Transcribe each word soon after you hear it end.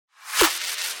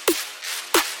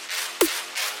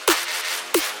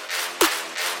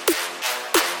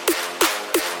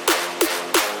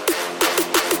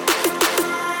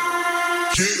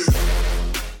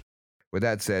with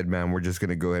that said, man, we're just going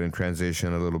to go ahead and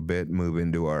transition a little bit, move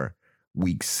into our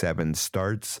week 7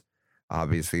 starts.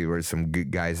 Obviously, there's some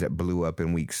good guys that blew up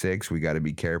in week 6. We got to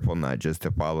be careful not just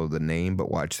to follow the name,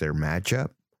 but watch their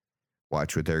matchup,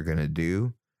 watch what they're going to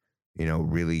do,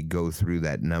 really go through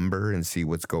that number and see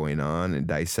what's going on and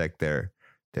dissect their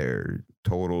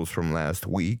totals from last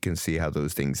week and see how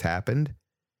those things happened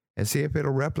and see if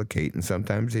it'll replicate. And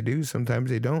sometimes they do, sometimes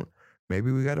they don't.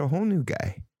 Maybe we got a whole new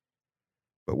guy.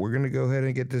 But we're going to go ahead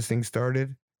and get this thing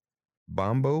started.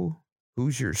 Bombo,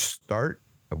 who's your start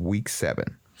of week 7?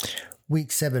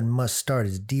 Week 7 must start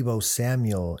is Deebo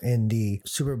Samuel in the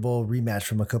Super Bowl rematch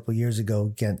from a couple years ago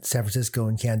against San Francisco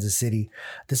and Kansas City.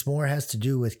 This more has to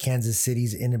do with Kansas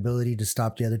City's inability to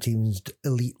stop the other team's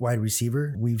elite wide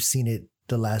receiver. We've seen it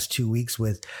the last 2 weeks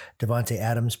with Devontae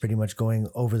Adams pretty much going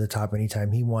over the top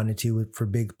anytime he wanted to for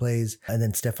big plays. And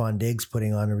then Stephon Diggs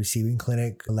putting on a receiving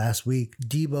clinic last week.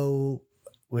 Deebo,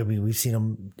 we've seen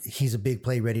him. He's a big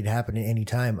play ready to happen at any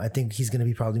time. I think he's going to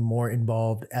be probably more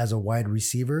involved as a wide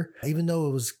receiver, even though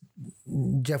it was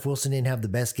Jeff Wilson didn't have the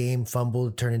best game,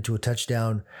 fumbled, turned into a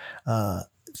touchdown.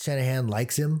 Shanahan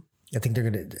likes him. I think they're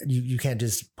going to, you can't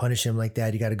just punish him like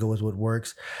that. You got to go with what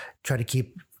works. Try to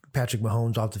keep Patrick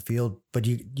Mahomes off the field, but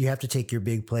you have to take your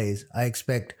big plays. I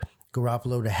expect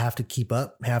Garoppolo to have to keep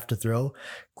up, have to throw.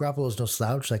 Garoppolo's no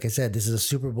slouch. Like I said, this is a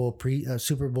Super Bowl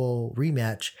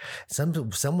rematch.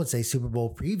 Some would say Super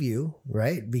Bowl preview,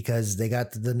 right? Because they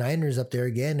got the Niners up there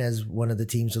again as one of the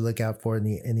teams to look out for in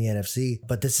the NFC.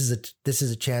 But this is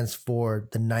a chance for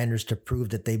the Niners to prove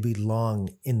that they belong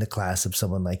in the class of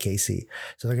someone like KC.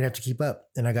 So they're gonna have to keep up.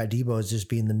 And I got Deebo as just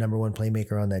being the number one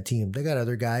playmaker on that team. They got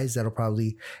other guys that'll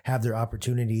probably have their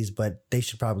opportunities, but they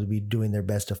should probably be doing their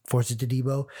best to force it to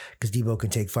Deebo, because Deebo can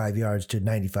take 5 yards to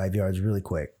 95 yards really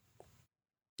quick.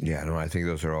 Yeah, no, I think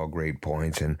those are all great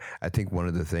points. And I think one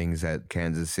of the things that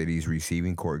Kansas City's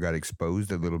receiving corps got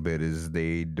exposed a little bit is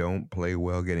they don't play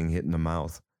well getting hit in the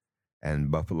mouth. And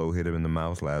Buffalo hit him in the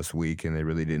mouth last week, and they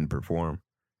really didn't perform.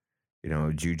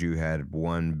 Juju had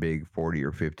one big 40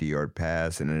 or 50-yard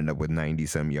pass and ended up with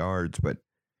 90-some yards. But,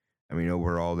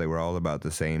 overall, they were all about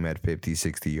the same at 50,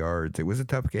 60 yards. It was a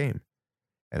tough game.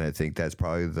 And I think that's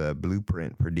probably the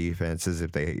blueprint for defenses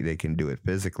if they can do it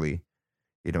physically,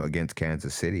 against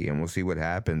Kansas City. And we'll see what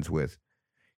happens with,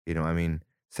 San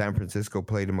Francisco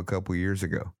played them a couple years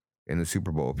ago in the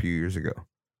Super Bowl, a few years ago,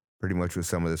 pretty much with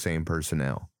some of the same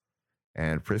personnel.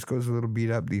 And Frisco's a little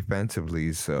beat up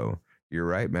defensively. So you're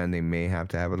right, man. They may have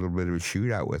to have a little bit of a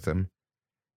shootout with them.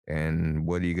 And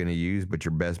what are you going to use but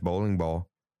your best bowling ball?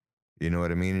 You know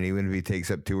what I mean? And even if he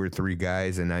takes up 2 or 3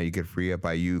 guys, and now you could free up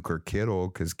Ayuk or Kittle,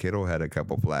 because Kittle had a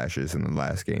couple flashes in the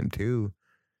last game too.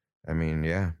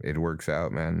 Yeah, it works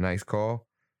out, man. Nice call.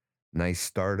 Nice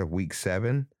start of week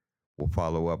 7. We'll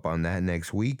follow up on that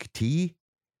next week. T,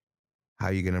 how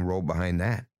you going to roll behind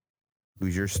that?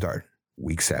 Who's your start?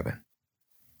 Week 7.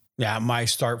 Yeah, my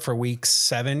start for week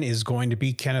 7 is going to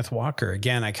be Kenneth Walker.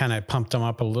 Again, I kind of pumped him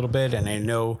up a little bit, and I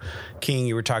know, King,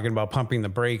 you were talking about pumping the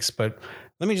brakes, but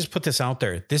let me just put this out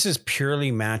there. This is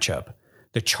purely matchup.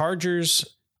 The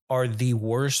Chargers are the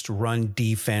worst run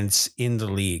defense in the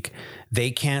league.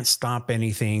 They can't stop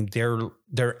anything.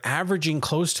 They're averaging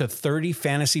close to 30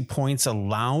 fantasy points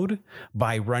allowed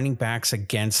by running backs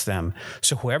against them.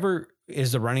 So whoever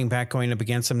is the running back going up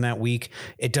against them that week,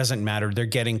 it doesn't matter. They're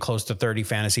getting close to 30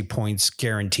 fantasy points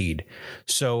guaranteed.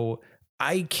 So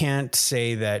I can't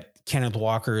say that Kenneth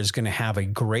Walker is going to have a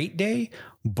great day,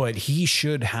 but he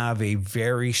should have a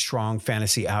very strong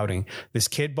fantasy outing. This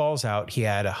kid balls out. He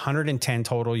had 110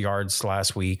 total yards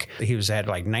last week. He was at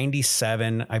like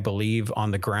 97, I believe,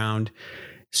 on the ground.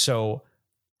 So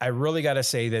I really got to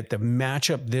say that the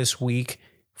matchup this week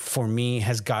for me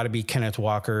has got to be Kenneth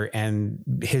Walker and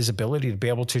his ability to be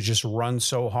able to just run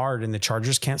so hard, and the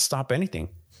Chargers can't stop anything.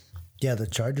 Yeah, the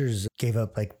Chargers gave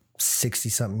up like 60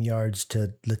 something yards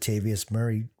to Latavius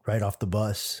Murray right off the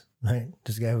bus. Right,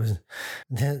 this guy was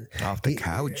off the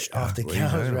couch. Off the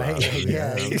couch, right?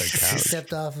 Yeah, he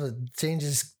stepped off,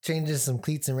 changes some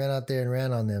cleats, and ran out there and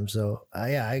ran on them. So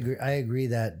yeah, I agree. I agree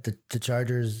that the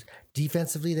Chargers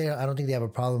defensively, I don't think they have a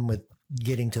problem with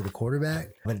getting to the quarterback,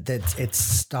 but it's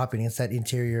stopping. It's that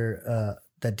interior,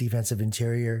 that defensive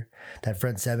interior, that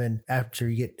front seven. After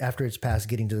it's past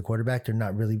getting to the quarterback, they're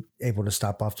not really able to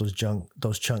stop off those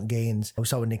chunk gains. We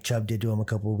saw what Nick Chubb did to him a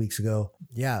couple of weeks ago.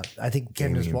 Yeah, I think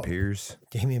Damian Pierce.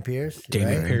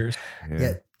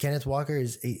 Yeah, Kenneth Walker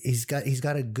he's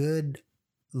got a good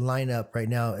lineup right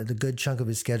now. The good chunk of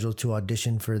his schedule to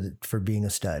audition for being a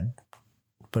stud.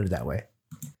 Put it that way.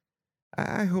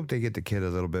 I hope they get the kid a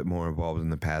little bit more involved in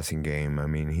the passing game. I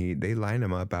mean, they line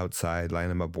him up outside,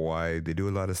 line him up wide. They do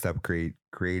a lot of stuff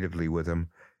creatively with him,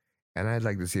 and I'd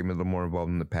like to see him a little more involved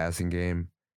in the passing game.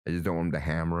 I just don't want him to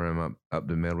hammer him up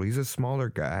the middle. He's a smaller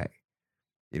guy,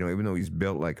 even though he's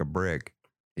built like a brick,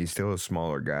 he's still a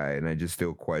smaller guy, and I just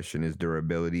still question his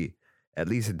durability, at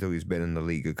least until he's been in the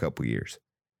league a couple years,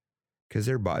 because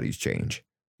their bodies change.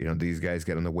 These guys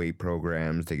get on the weight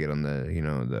programs, they get on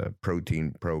the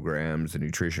protein programs, the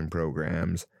nutrition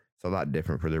programs. It's a lot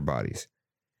different for their bodies.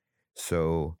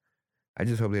 So I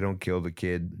just hope they don't kill the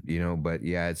kid, but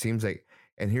yeah, it seems like,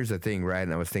 and here's the thing, right?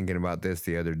 And I was thinking about this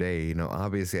the other day,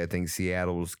 obviously I think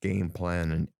Seattle's game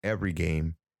plan in every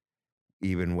game,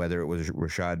 even whether it was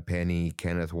Rashad Penny,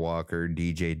 Kenneth Walker,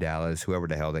 DJ Dallas, whoever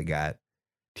the hell they got,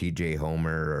 TJ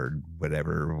Homer or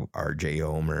whatever, RJ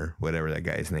Homer, whatever that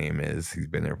guy's name is. He's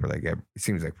been there for it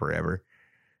seems like forever.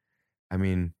 I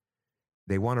mean,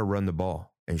 they want to run the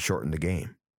ball and shorten the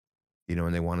game,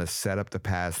 and they want to set up the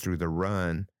pass through the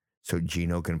run so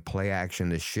Geno can play action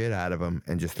the shit out of him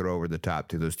and just throw over the top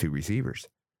to those two receivers.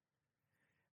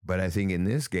 But I think in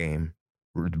this game,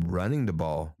 running the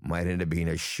ball might end up being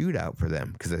a shootout for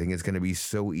them, because I think it's going to be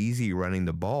so easy running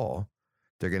the ball.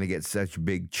 They're going to get such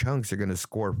big chunks. They're going to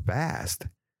score fast.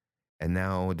 And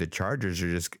now the Chargers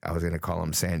are I was going to call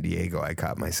them San Diego. I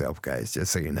caught myself, guys,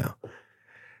 just so you know.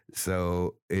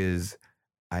 So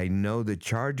I know the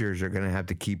Chargers are going to have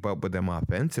to keep up with them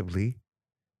offensively.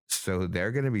 So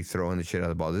they're going to be throwing the shit out of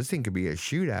the ball. This thing could be a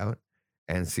shootout,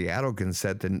 and Seattle can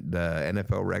set the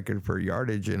NFL record for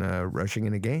yardage in rushing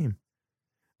in a game.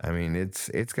 I mean, it's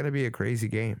going to be a crazy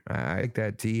game. I like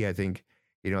that, T. I think,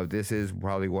 this is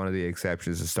probably one of the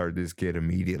exceptions to start this kid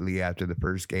immediately after the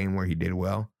first game where he did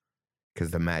well,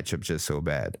 because the matchup's just so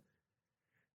bad.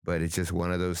 But it's just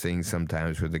one of those things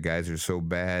sometimes where the guys are so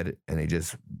bad and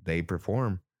they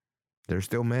perform. They're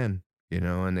still men,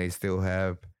 and they still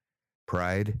have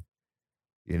pride,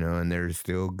 and they're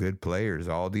still good players.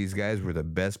 All these guys were the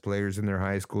best players in their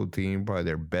high school team, probably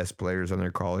their best players on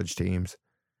their college teams,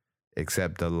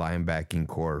 except the linebacking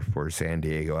core for San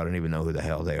Diego. I don't even know who the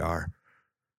hell they are.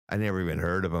 I never even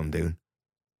heard of them, dude.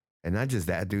 And not just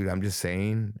that, dude. I'm just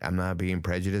saying, I'm not being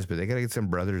prejudiced, but they got to get some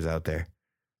brothers out there.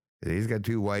 He's got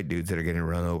two white dudes that are getting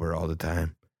run over all the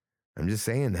time. I'm just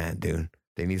saying that, dude.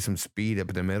 They need some speed up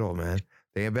in the middle, man.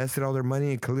 They invested all their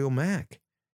money in Khalil Mack,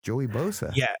 Joey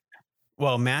Bosa. Yeah.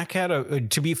 Well, Mack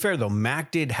had to be fair though,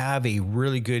 Mack did have a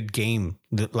really good game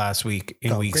last week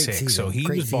in week 6. Season. So he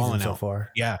was balling out so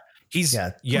far. Yeah.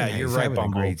 You're right,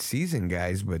 Bumble. A great season,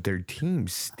 guys, but their team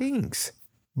stinks.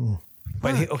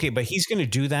 But he's going to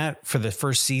do that for the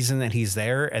first season that he's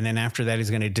there, and then after that, he's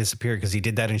going to disappear, because he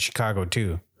did that in Chicago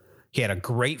too. He had a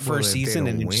great first season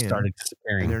and then started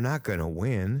disappearing. And they're not going to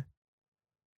win.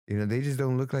 They just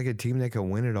don't look like a team that can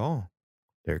win at all.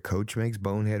 Their coach makes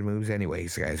bonehead moves.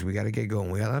 Anyways, guys, we got to get going.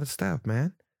 We got a lot of stuff,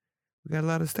 man. We got a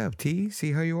lot of stuff. T,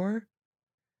 see how you are?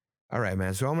 All right,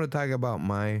 man. So I'm going to talk about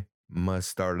my must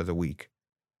start of the week.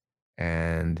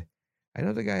 And I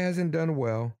know the guy hasn't done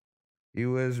well. He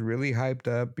was really hyped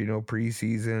up,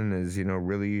 preseason is,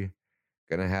 really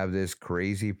going to have this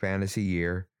crazy fantasy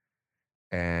year.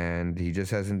 And he just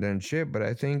hasn't done shit. But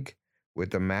I think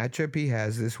with the matchup he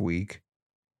has this week,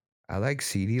 I like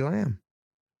CeeDee Lamb.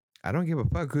 I don't give a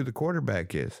fuck who the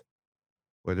quarterback is,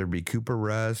 whether it be Cooper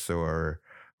Rush or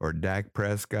Dak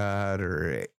Prescott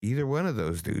or either one of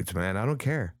those dudes, man. I don't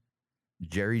care.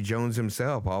 Jerry Jones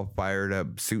himself, all fired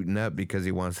up, suiting up because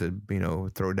he wants to,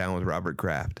 throw down with Robert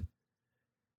Kraft.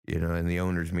 In the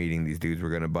owners' meeting, these dudes were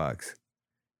going to box.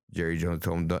 Jerry Jones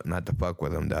told him not to fuck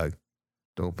with him, Doug.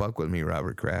 Don't fuck with me,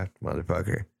 Robert Kraft,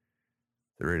 motherfucker.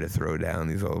 They're ready to throw down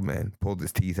these old men. Pulled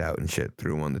his teeth out and shit,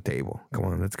 threw him on the table. Come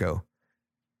on, let's go.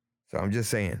 So I'm just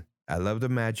saying, I love the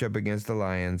matchup against the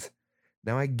Lions.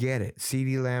 Now I get it.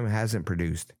 CeeDee Lamb hasn't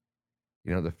produced.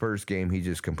 The first game, he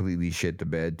just completely shit the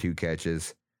bed, 2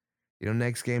 catches.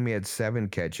 Next game, he had 7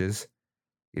 catches.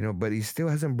 But he still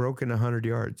hasn't broken 100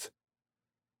 yards.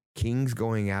 King's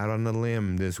going out on a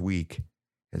limb this week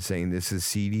and saying this is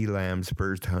CeeDee Lamb's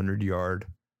first 100-yard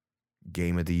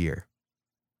game of the year,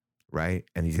 right?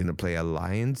 And he's going to play a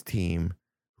Lions team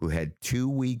who had 2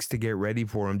 weeks to get ready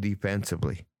for him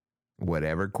defensively.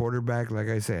 Whatever quarterback, like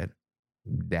I said,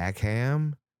 Dak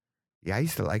Ham. Yeah, I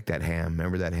used to like that Ham.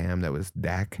 Remember that Ham that was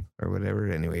Dak or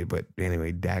whatever?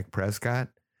 Anyway, Dak Prescott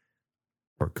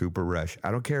or Cooper Rush.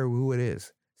 I don't care who it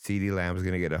is. CeeDee Lamb's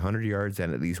going to get 100 yards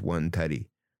and at least 1 tutty.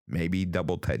 Maybe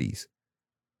double tutties.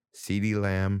 CeeDee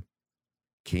Lamb,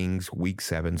 Kings week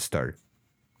 7 start.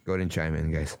 Go ahead and chime in,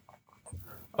 guys.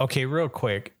 Okay, real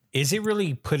quick. is it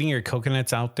really putting your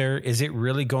coconuts out there? Is it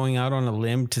really going out on a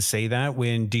limb to say that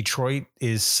when Detroit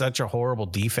is such a horrible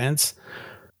defense?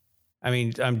 I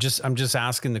mean, I'm just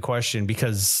asking the question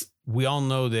because we all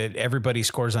know that everybody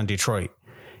scores on Detroit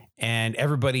and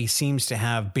everybody seems to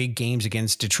have big games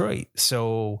against Detroit.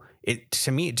 So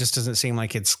to me, it just doesn't seem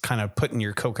like it's kind of putting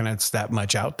your coconuts that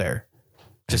much out there.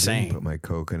 Just saying. Put my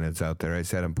coconuts out there. I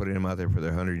said I'm putting them out there for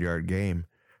their 100-yard game.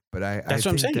 But I That's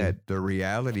what I'm think saying. that the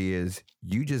reality is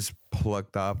you just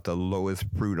plucked off the lowest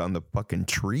fruit on the fucking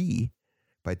tree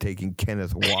by taking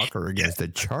Kenneth Walker against the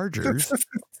Chargers.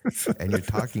 And you're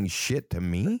talking shit to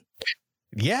me?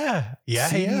 Yeah. Yeah,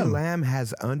 I CeeDee am. Lamb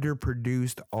has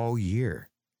underproduced all year.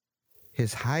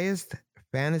 His highest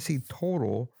fantasy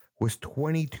total was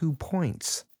 22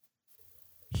 points.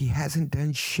 He hasn't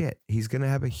done shit. He's going to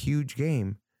have a huge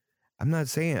game. I'm not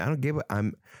saying I don't give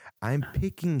a I'm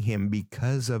picking him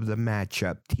because of the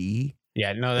matchup, T.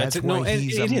 Yeah, no, That's that's why no,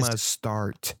 he's a it is. must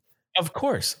start. Of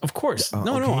course.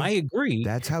 No, okay. I agree.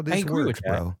 That's how I this agree works,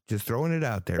 with that. bro. Just throwing it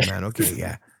out there, man. Okay,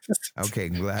 yeah. Okay,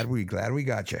 glad we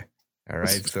got you. All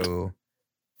right, so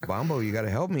Bombo, you got to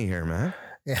help me here, man,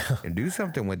 Yeah. and do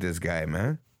something with this guy,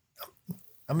 man.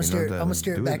 I'm gonna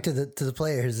steer it back to the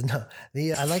players. No,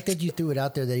 I like that you threw it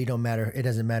out there that you don't matter. It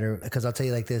doesn't matter because I'll tell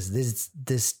you like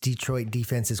this Detroit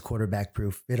defense is quarterback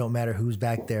proof. It don't matter who's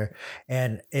back there.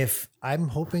 And if I'm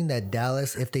hoping that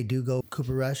Dallas, if they do go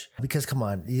Cooper Rush, because come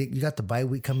on, you got the bye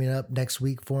week coming up next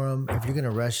week for them. If you're gonna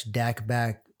rush Dak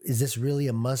back, is this really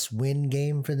a must-win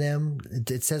game for them?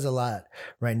 It says a lot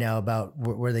right now about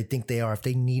where they think they are. If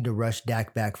they need to rush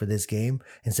Dak back for this game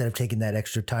instead of taking that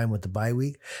extra time with the bye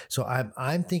week, so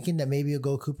I'm thinking that maybe you'll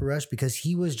go Cooper Rush because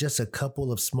he was just a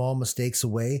couple of small mistakes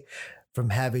away from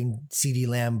having CeeDee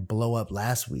Lamb blow up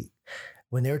last week.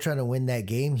 When they were trying to win that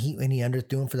game, he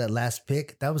underthrew him for that last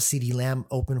pick. That was CeeDee Lamb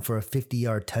open for a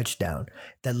 50-yard touchdown.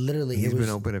 That literally He's been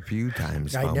open a few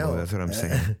times. I know. That's what I'm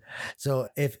saying. So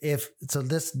if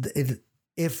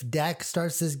Dak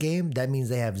starts this game, that means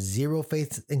they have zero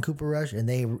faith in Cooper Rush and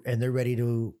they're ready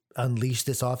to unleash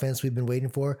this offense we've been waiting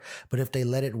for. But if they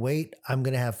let it wait, I'm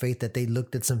gonna have faith that they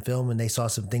looked at some film and they saw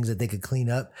some things that they could clean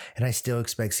up. And I still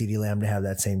expect CeeDee Lamb to have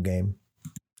that same game.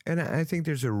 And I think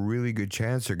there's a really good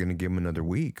chance they're going to give him another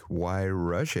week. Why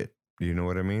rush it? You know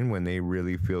what I mean? When they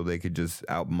really feel they could just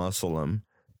outmuscle them,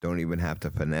 don't even have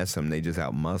to finesse them. They just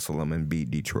outmuscle them and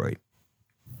beat Detroit.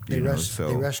 They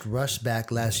rushed Rush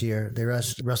back last year. They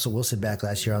rushed Russell Wilson back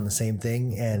last year on the same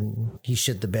thing, and he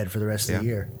shit the bed for the rest of the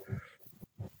year.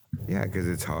 Yeah, because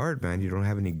it's hard, man. You don't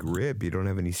have any grip. You don't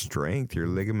have any strength. Your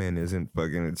ligament isn't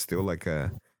fucking. It's still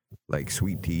like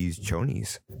Sweet Tea's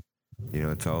chonies. You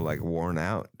know, it's all like worn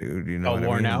out, dude. You know what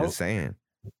I mean? I'm just saying.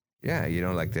 Yeah, you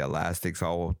know, like the elastic's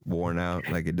all worn out.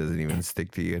 Like it doesn't even stick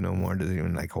to you no more. It doesn't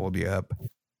even like hold you up.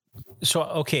 So,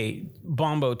 okay,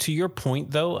 Bombo, to your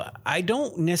point, though, I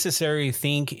don't necessarily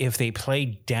think if they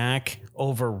play Dak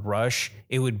over Rush,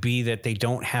 it would be that they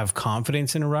don't have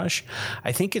confidence in Rush.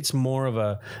 I think it's more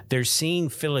of they're seeing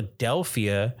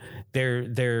Philadelphia,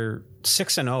 they're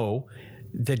 6-0.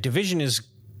 The division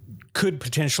could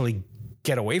potentially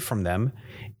get away from them.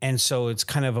 And so it's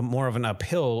kind of more of an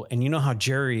uphill. And you know how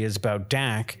Jerry is about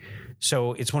Dak.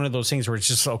 So it's one of those things where it's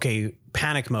just, okay,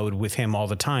 panic mode with him all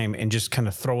the time and just kind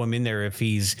of throw him in there if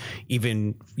he's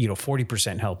even,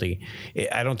 40% healthy.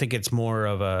 I don't think it's more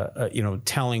of a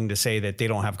telling to say that they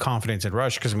don't have confidence in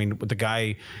Rush. Cause I mean, the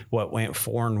guy, went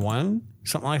 4-1,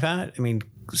 something like that. I mean,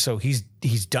 so he's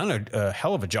done a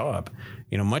hell of a job,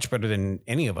 much better than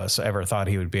any of us ever thought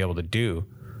he would be able to do.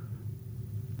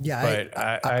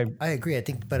 Yeah, I agree. I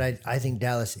think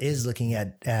Dallas is looking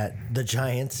at the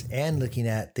Giants and looking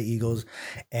at the Eagles,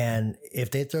 and if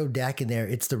they throw Dak in there,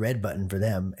 it's the red button for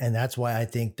them, and that's why I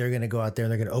think they're going to go out there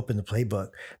and they're going to open the playbook.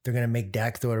 They're going to make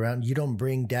Dak throw it around. You don't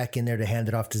bring Dak in there to hand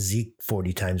it off to Zeke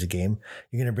 40 times a game.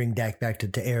 You're going to bring Dak back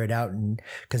to air it out, and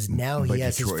because now he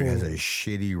has Detroit his full. Has a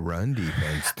shitty run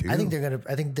defense too. I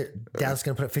think Dallas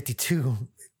going to put up 52.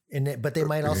 But they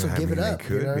might also give it up.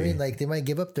 You know what I mean? Like they might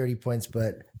give up 30 points,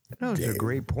 but no, they're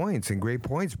great points and great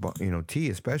points. T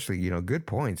especially, good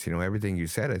points. Everything you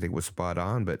said I think was spot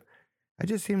on. But I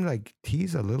just seem like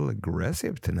T's a little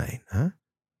aggressive tonight, huh?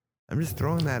 I'm just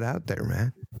throwing that out there,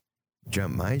 man.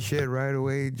 Jump my shit right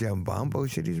away. Jump Bombo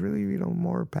shit. He's really,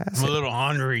 more passive. I'm a little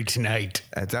ornery tonight.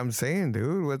 That's what I'm saying,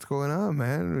 dude. What's going on,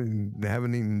 man?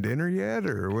 Haven't eaten dinner yet,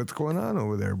 or what's going on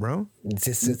over there, bro? It's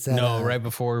that, right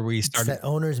before we started. It's that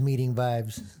owners meeting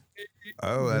vibes.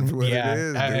 Oh, that's what it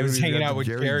is. I was hanging out with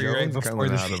Jerry Jones right before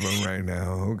coming out of him right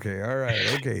now. Okay, all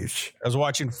right, okay. I was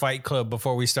watching Fight Club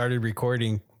before we started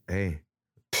recording. Hey,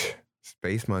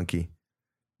 Space Monkey.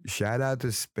 Shout out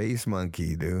to Space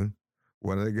Monkey, dude.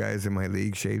 One of the guys in my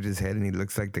league shaved his head, and he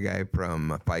looks like the guy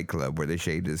from Fight Club where they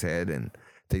shaved his head and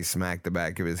they smacked the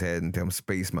back of his head and tell him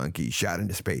Space Monkey shot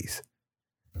into space.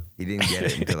 He didn't get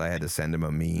it until I had to send him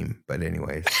a meme. But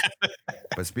anyways,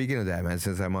 but speaking of that, man,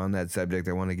 since I'm on that subject,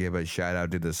 I want to give a shout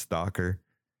out to the stalker.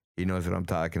 He knows what I'm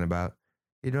talking about.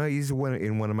 You know, he's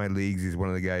in one of my leagues. He's one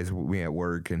of the guys with me at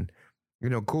work, and you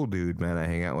know, cool dude, man. I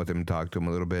hang out with him, talk to him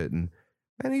a little bit, and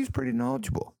man, he's pretty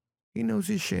knowledgeable. He knows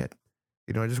his shit.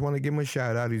 You know, I just want to give him a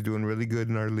shout out. He's doing really good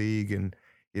in our league, and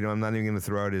you know, I'm not even going to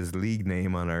throw out his league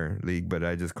name on our league, but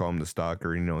I just call him the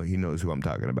stalker. You know, he knows who I'm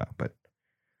talking about. But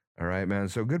all right, man.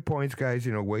 So good points, guys.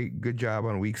 You know, good job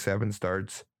on week 7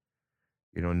 starts.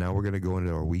 You know, now we're going to go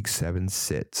into our week 7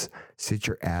 sits. Sit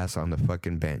your ass on the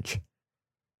fucking bench.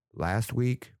 Last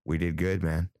week, we did good,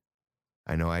 man.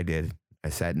 I know I did. I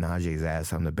sat Najee's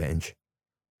ass on the bench.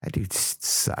 That dude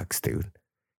sucks, dude.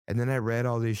 And then I read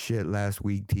all this shit last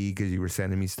week, T, because you were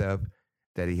sending me stuff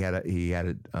that he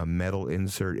had a metal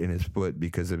insert in his foot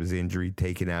because of his injury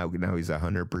taken out. Now he's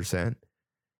 100%.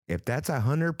 If that's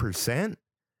 100%,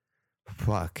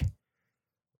 fuck.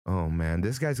 Oh, man.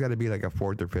 This guy's got to be like a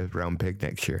 4th or 5th round pick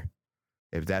next year.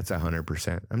 If that's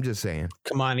 100%. I'm just saying.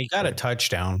 Come on. He got a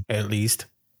touchdown at least.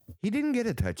 He didn't get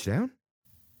a touchdown.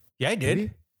 Yeah, I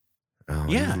did. Oh,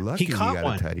 yeah, lucky he caught got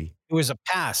one. A tutty. It was a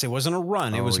pass. It wasn't a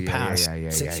run. It was a pass. Yeah,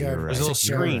 6-yard, right. It was a little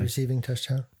screen. Receiving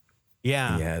touchdown.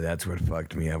 Yeah. Yeah, that's what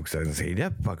fucked me up because I was going to say,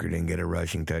 that fucker didn't get a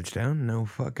rushing touchdown. No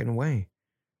fucking way.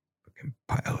 Fucking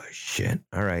pile of shit.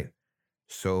 All right.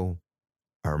 So,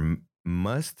 our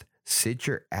must sit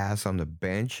your ass on the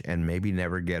bench and maybe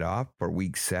never get off for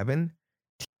week 7.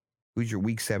 Who's your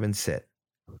week 7 sit?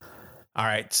 All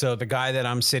right. So the guy that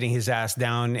I'm sitting his ass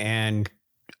down and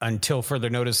until further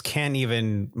notice can't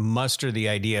even muster the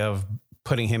idea of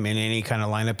putting him in any kind of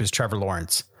lineup is Trevor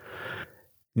Lawrence.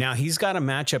 Now he's got a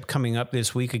matchup coming up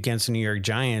this week against the New York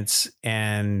Giants.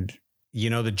 And, you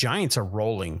know, the Giants are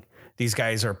rolling. These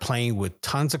guys are playing with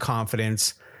tons of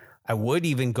confidence. I would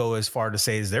even go as far to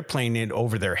say is they're playing it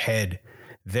over their head.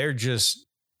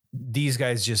 These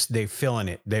guys they're feeling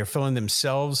it. They're feeling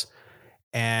themselves.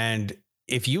 And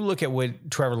if you look at what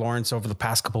Trevor Lawrence over the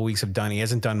past couple of weeks have done, he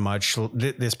hasn't done much.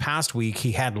 This past week,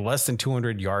 he had less than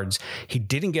 200 yards. He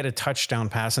didn't get a touchdown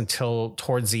pass until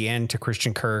towards the end to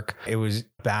Christian Kirk. It was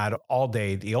bad all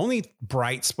day. The only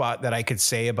bright spot that I could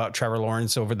say about Trevor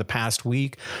Lawrence over the past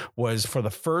week was for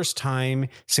the first time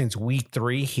since week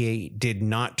 3, he did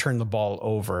not turn the ball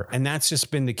over. And that's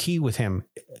just been the key with him.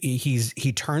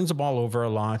 He turns the ball over a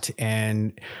lot.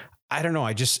 And I don't know.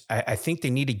 I think they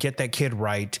need to get that kid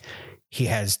right. He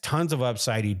has tons of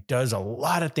upside. He does a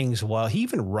lot of things well. He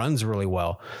even runs really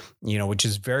well, you know, which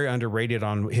is very underrated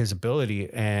on his ability.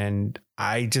 And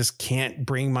I just can't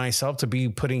bring myself to be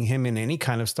putting him in any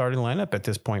kind of starting lineup at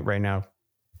this point right now.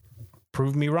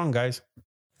 Prove me wrong, guys.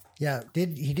 Yeah,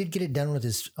 he did get it done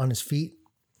on his feet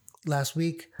last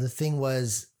week. The thing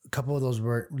was, a couple of those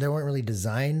weren't really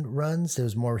designed runs. There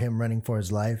was more him running for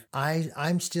his life.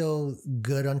 I'm still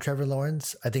good on Trevor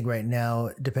Lawrence. I think right now,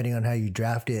 depending on how you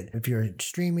draft it, if you're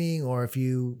streaming or if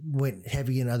you went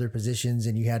heavy in other positions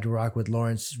and you had to rock with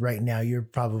Lawrence right now, he's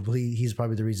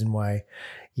probably the reason why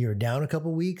you're down a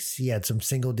couple weeks. He had some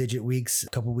single digit weeks a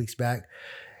couple weeks back.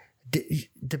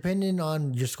 Depending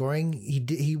on your scoring,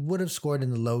 he would have scored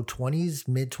in the low 20s,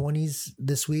 mid 20s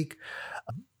this week.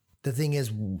 The thing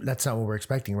is, that's not what we're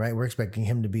expecting, right? We're expecting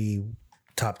him to be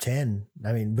top 10.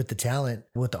 I mean, with the talent,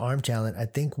 with the arm talent, I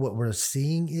think what we're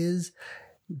seeing is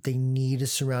they need to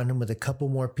surround him with a couple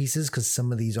more pieces because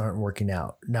some of these aren't working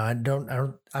out. Now, I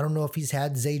don't know if he's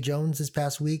had Zay Jones this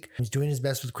past week. He's doing his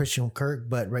best with Christian Kirk,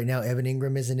 but right now Evan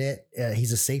Ingram isn't it.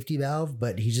 He's a safety valve,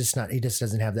 but he just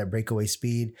doesn't have that breakaway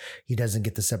speed. He doesn't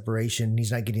get the separation.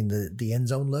 He's not getting the end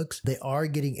zone looks. They are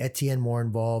getting Etienne more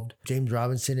involved. James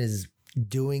Robinson is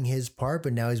doing his part,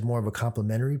 but now he's more of a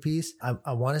complementary piece.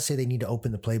 I want to say they need to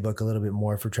open the playbook a little bit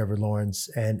more for Trevor Lawrence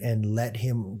and let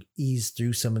him ease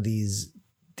through some of these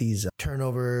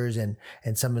turnovers and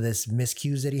some of this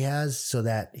miscues that he has so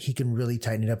that he can really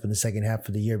tighten it up in the second half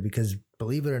of the year, because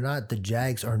believe it or not, the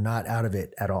Jags are not out of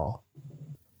it at all.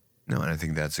 No, and I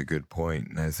think that's a good point.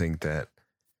 And I think that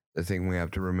the thing we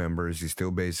have to remember is he's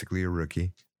still basically a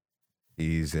rookie.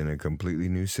 He's in a completely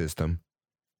new system.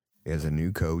 He has a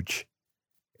new coach.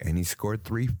 And he scored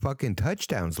 3 fucking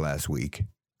touchdowns last week.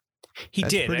 He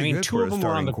did. I mean, 2 of them were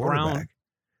on the ground.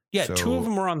 Yeah, so, 2 of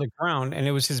them were on the ground, and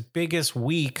it was his biggest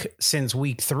week since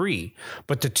week 3.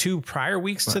 But the 2 prior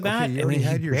weeks to that, you already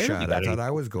had your shot. I thought I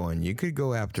was going. You could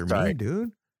go after me,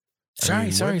 dude.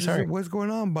 Sorry. What's going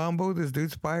on, Bombo? This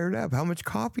dude's fired up. How much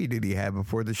coffee did he have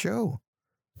before the show?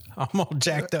 I'm all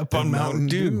jacked up on Mountain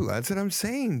Dew. That's what I'm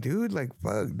saying, dude. Like,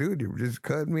 fuck, dude, you're just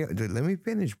cutting me. Dude, let me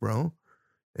finish, bro.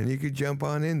 And you could jump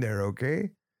on in there,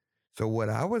 okay? So what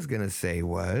I was going to say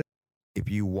was, if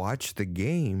you watch the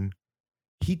game,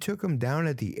 he took him down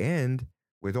at the end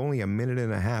with only a minute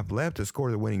and a half left to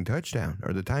score the winning touchdown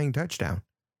or the tying touchdown.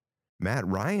 Matt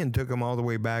Ryan took him all the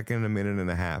way back in a minute and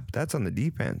a half. That's on the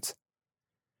defense.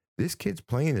 This kid's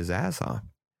playing his ass off.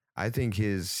 I think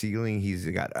his ceiling, he's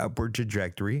got upward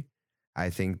trajectory. I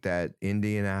think that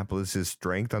Indianapolis's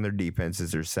strength on their defense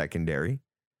is their secondary,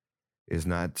 is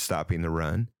not stopping the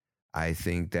run. I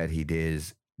think that he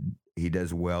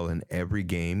does well in every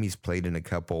game. He's played in a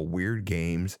couple weird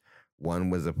games. One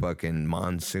was a fucking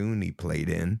monsoon he played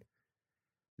in.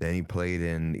 Then he played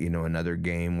in, another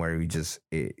game where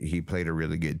he played a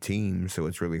really good team, so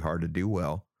it's really hard to do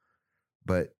well.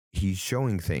 But he's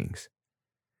showing things.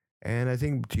 And I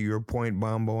think to your point,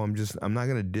 Bombo, I'm not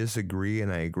going to disagree,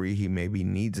 and I agree he maybe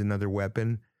needs another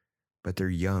weapon, but they're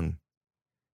young,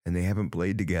 and they haven't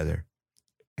played together.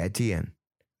 Etienne,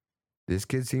 this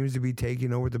kid seems to be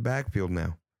taking over the backfield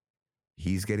now.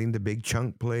 He's getting the big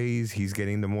chunk plays. He's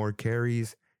getting the more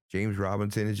carries. James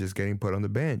Robinson is just getting put on the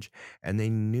bench. And they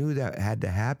knew that had to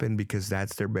happen because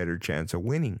that's their better chance of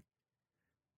winning.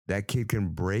 That kid can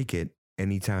break it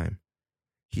anytime.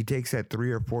 He takes that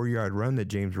 3 or 4 yard run that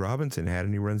James Robinson had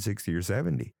and he runs 60 or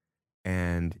 70.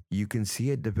 And you can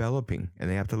see it developing, and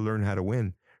they have to learn how to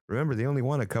win. Remember, they only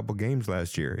won a couple games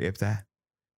last year, if that.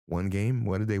 One game,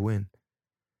 what did they win?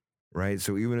 Right?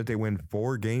 So even if they win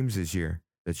 4 games this year,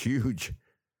 that's huge.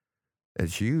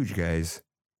 That's huge, guys.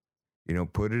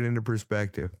 Put it into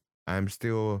perspective. I'm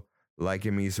still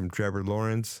liking me some Trevor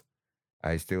Lawrence.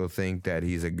 I still think that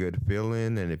he's a good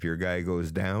fill-in, and if your guy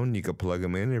goes down, you could plug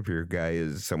him in. If your guy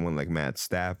is someone like Matt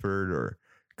Stafford or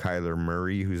Kyler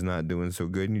Murray, who's not doing so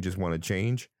good and you just want to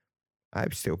change, I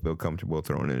still feel comfortable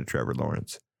throwing in a Trevor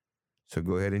Lawrence. So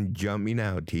go ahead and jump me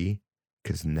now, T,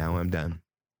 because now I'm done.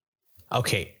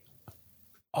 Okay.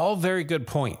 All very good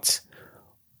points.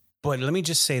 But let me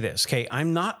just say this, okay?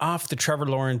 I'm not off the Trevor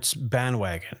Lawrence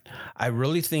bandwagon. I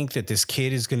really think that this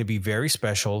kid is going to be very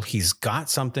special. He's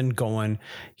got something going.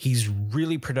 He's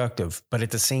really productive. But at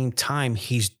the same time,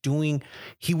 he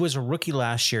was a rookie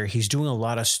last year. He's doing a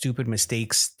lot of stupid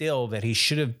mistakes still that he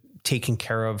should have taken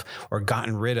care of or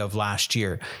gotten rid of last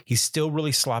year. He's still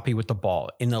really sloppy with the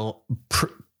ball.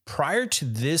 Prior to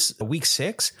this week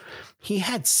 6, he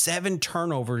had 7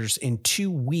 turnovers in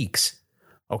 2 weeks.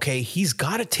 Okay, he's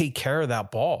got to take care of that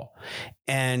ball.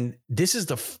 And this is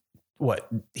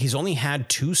he's only had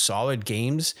 2 solid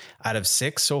games out of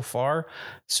 6 so far.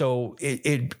 So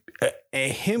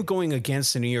him going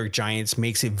against the New York Giants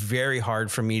makes it very hard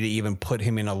for me to even put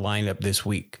him in a lineup this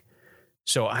week.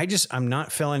 So I'm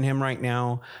not feeling him right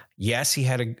now. Yes, he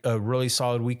had a really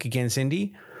solid week against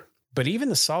Indy, but even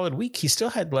the solid week, he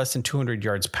still had less than 200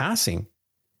 yards passing.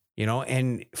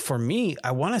 And for me,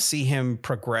 I want to see him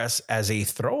progress as a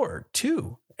thrower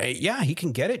too. Yeah, he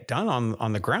can get it done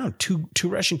on the ground. Two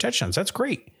rushing touchdowns. That's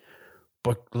great.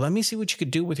 But let me see what you could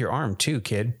do with your arm too,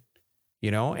 kid.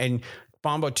 And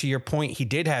Bombo, to your point, he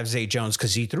did have Zay Jones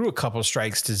because he threw a couple of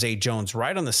strikes to Zay Jones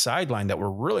right on the sideline that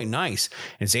were really nice.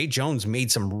 And Zay Jones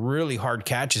made some really hard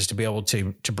catches to be able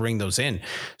to bring those in.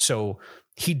 So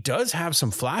he does have some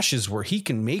flashes where he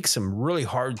can make some really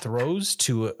hard throws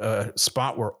to a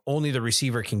spot where only the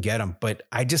receiver can get him. But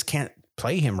I just can't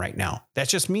play him right now. That's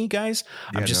just me, guys.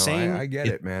 I'm just saying. I get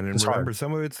it, man. And remember, hard.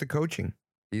 Some of it's the coaching.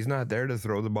 He's not there to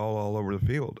throw the ball all over the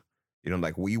field,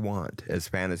 like we want, as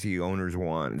fantasy owners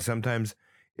want. And sometimes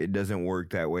it doesn't work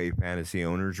that way, fantasy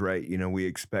owners, right? We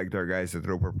expect our guys to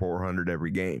throw for 400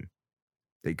 every game.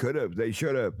 They could have. They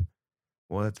should have.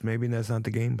 Well, that's not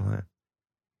the game plan.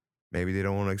 Maybe they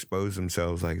don't want to expose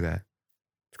themselves like that.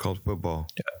 It's called football.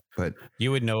 But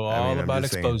you would know all about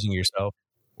exposing yourself.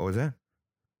 What was that?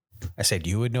 I said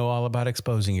you would know all about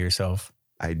exposing yourself.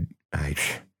 I'm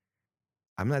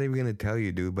not even gonna tell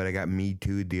you, dude. But I got Me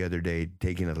Too'd the other day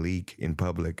taking a leak in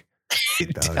public.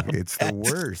 Dog, it's the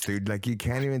worst, dude. Like, you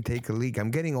can't even take a leak.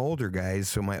 I'm getting older, guys,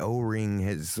 so my O-ring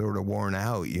has sort of worn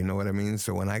out. You know what I mean?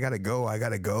 So when I gotta go, I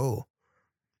gotta go.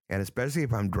 And especially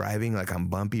if I'm driving like on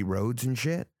bumpy roads and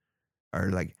shit. Or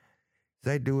like,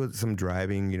 I do some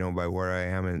driving, by where I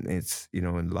am, and it's, in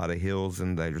a lot of hills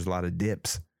and there's a lot of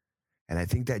dips. And I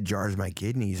think that jars my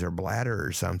kidneys or bladder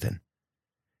or something.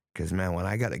 Because, man, when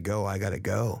I got to go, I got to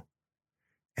go.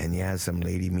 And yeah, some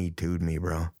lady Me Too'd me,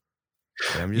 bro.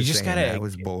 And I'm just saying that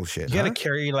was bullshit. You got to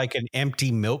carry like an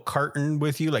empty milk carton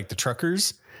with you, like the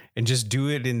truckers, and just do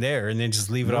it in there and then just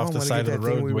leave it off the side of the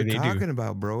road the way they do. Talking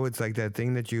about, bro, it's like that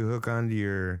thing that you hook onto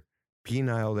your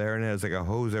penile there, and it has like a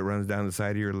hose that runs down the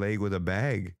side of your leg with a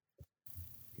bag.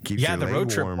 Keeps your the leg road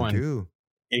trip warm one. too.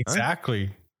 Exactly.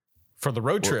 Huh? For the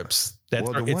road trips. It's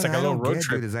like a little road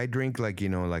trip. Is I drink like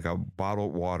a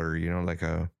bottled water, like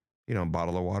a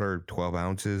bottle of water, 12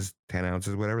 ounces, 10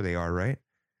 ounces, whatever they are, right?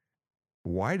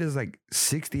 Why does like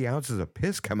 60 ounces of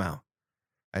piss come out?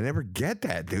 I never get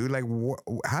that, dude. Like,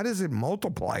 how does it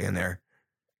multiply in there?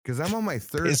 Because I'm on my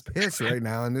third piss right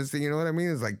now, and this thing, you know what I mean?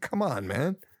 It's like, come on,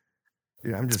 man.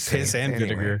 I'm just saying. Piss and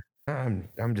vinegar.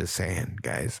 I'm just saying,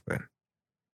 guys. But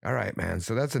all right, man.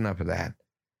 So that's enough of that.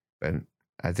 But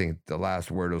I think the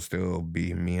last word will still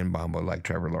be me and Bombo like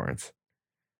Trevor Lawrence.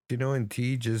 And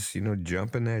T just,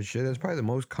 jumping that shit. That's probably the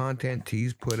most content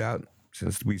T's put out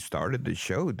since we started the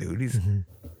show, dude. He's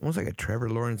almost like a Trevor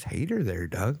Lawrence hater there,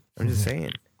 Doug. I'm just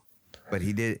saying. But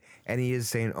he did, and he is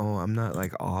saying, oh, I'm not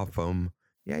like off him.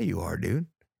 Yeah, you are, dude.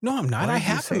 No, I'm not. I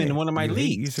have him in one of my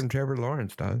leagues. You some Trevor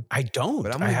Lawrence, Doug. I don't.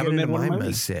 But I'm going to get into my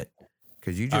must sit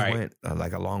because you just went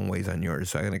like a long ways on yours,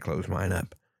 so I'm going to close mine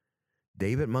up.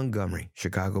 David Montgomery,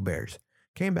 Chicago Bears.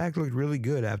 Came back, looked really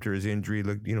good after his injury.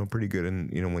 Looked, pretty good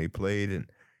when he played, and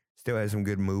still has some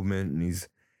good movement, and he's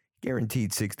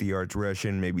guaranteed 60 yards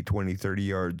rushing, maybe 20, 30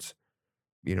 yards,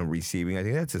 receiving. I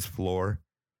think that's his floor.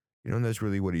 And that's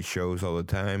really what he shows all the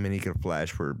time, and he can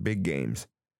flash for big games.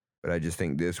 But I just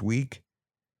think this week,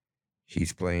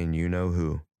 he's playing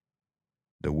who?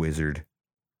 The Wizard.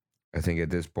 I think at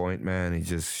this point, man,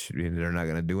 they're not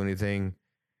going to do anything.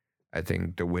 I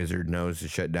think the Wizard knows to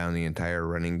shut down the entire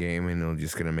running game, and they're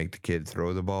just going to make the kid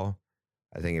throw the ball.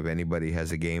 I think if anybody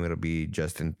has a game, it'll be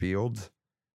Justin Fields.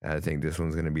 I think this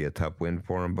one's going to be a tough win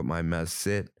for him, but my must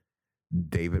sit,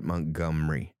 David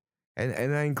Montgomery.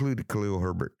 And I include Khalil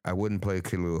Herbert. I wouldn't play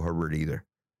Khalil Herbert either.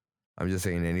 I'm just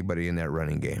saying anybody in that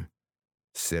running game,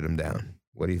 sit him down.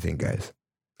 What do you think, guys?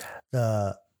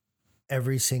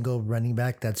 Every single running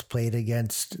back that's played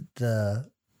against the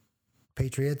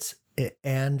Patriots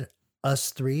and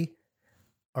us three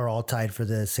are all tied for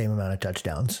the same amount of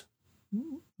touchdowns.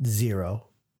 Zero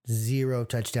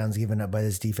touchdowns given up by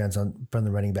this defense from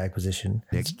the running back position.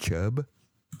 Nick Chubb,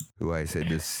 who I said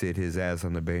to sit his ass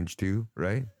on the bench too,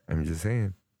 right? I'm just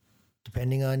saying.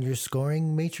 Depending on your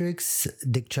scoring matrix,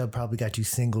 Nick Chubb probably got you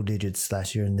single digits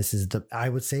last year. And this is I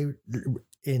would say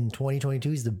in 2022,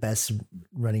 he's the best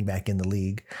running back in the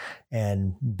league.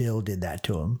 And Bill did that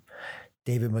to him.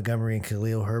 David Montgomery and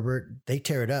Khalil Herbert, they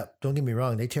tear it up. Don't get me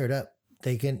wrong. They tear it up.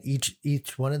 They can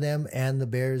each one of them and the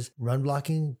Bears run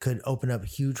blocking could open up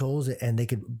huge holes and they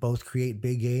could both create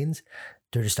big gains.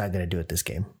 They're just not going to do it this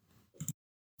game.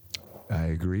 I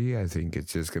agree. I think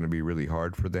it's just going to be really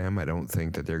hard for them. I don't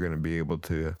think that they're going to be able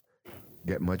to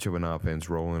get much of an offense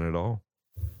rolling at all.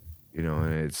 And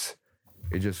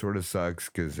it just sort of sucks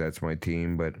because that's my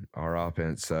team, but our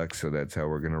offense sucks. So that's how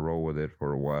we're going to roll with it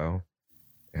for a while.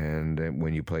 And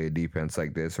when you play a defense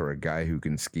like this or a guy who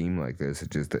can scheme like this,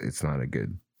 it's not a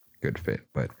good fit.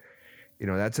 But,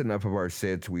 that's enough of our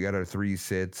sits. We got our 3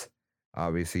 sits.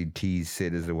 Obviously, T's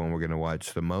sit is the one we're going to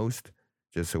watch the most,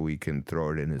 just so we can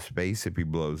throw it in his face if he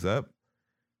blows up.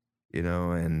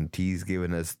 And T's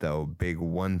giving us the big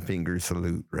 1-finger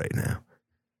salute right now.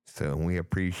 So we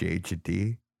appreciate you,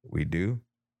 T. We do.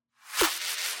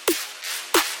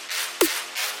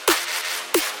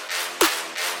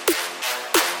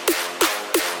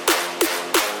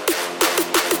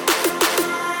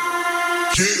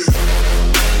 Yeah.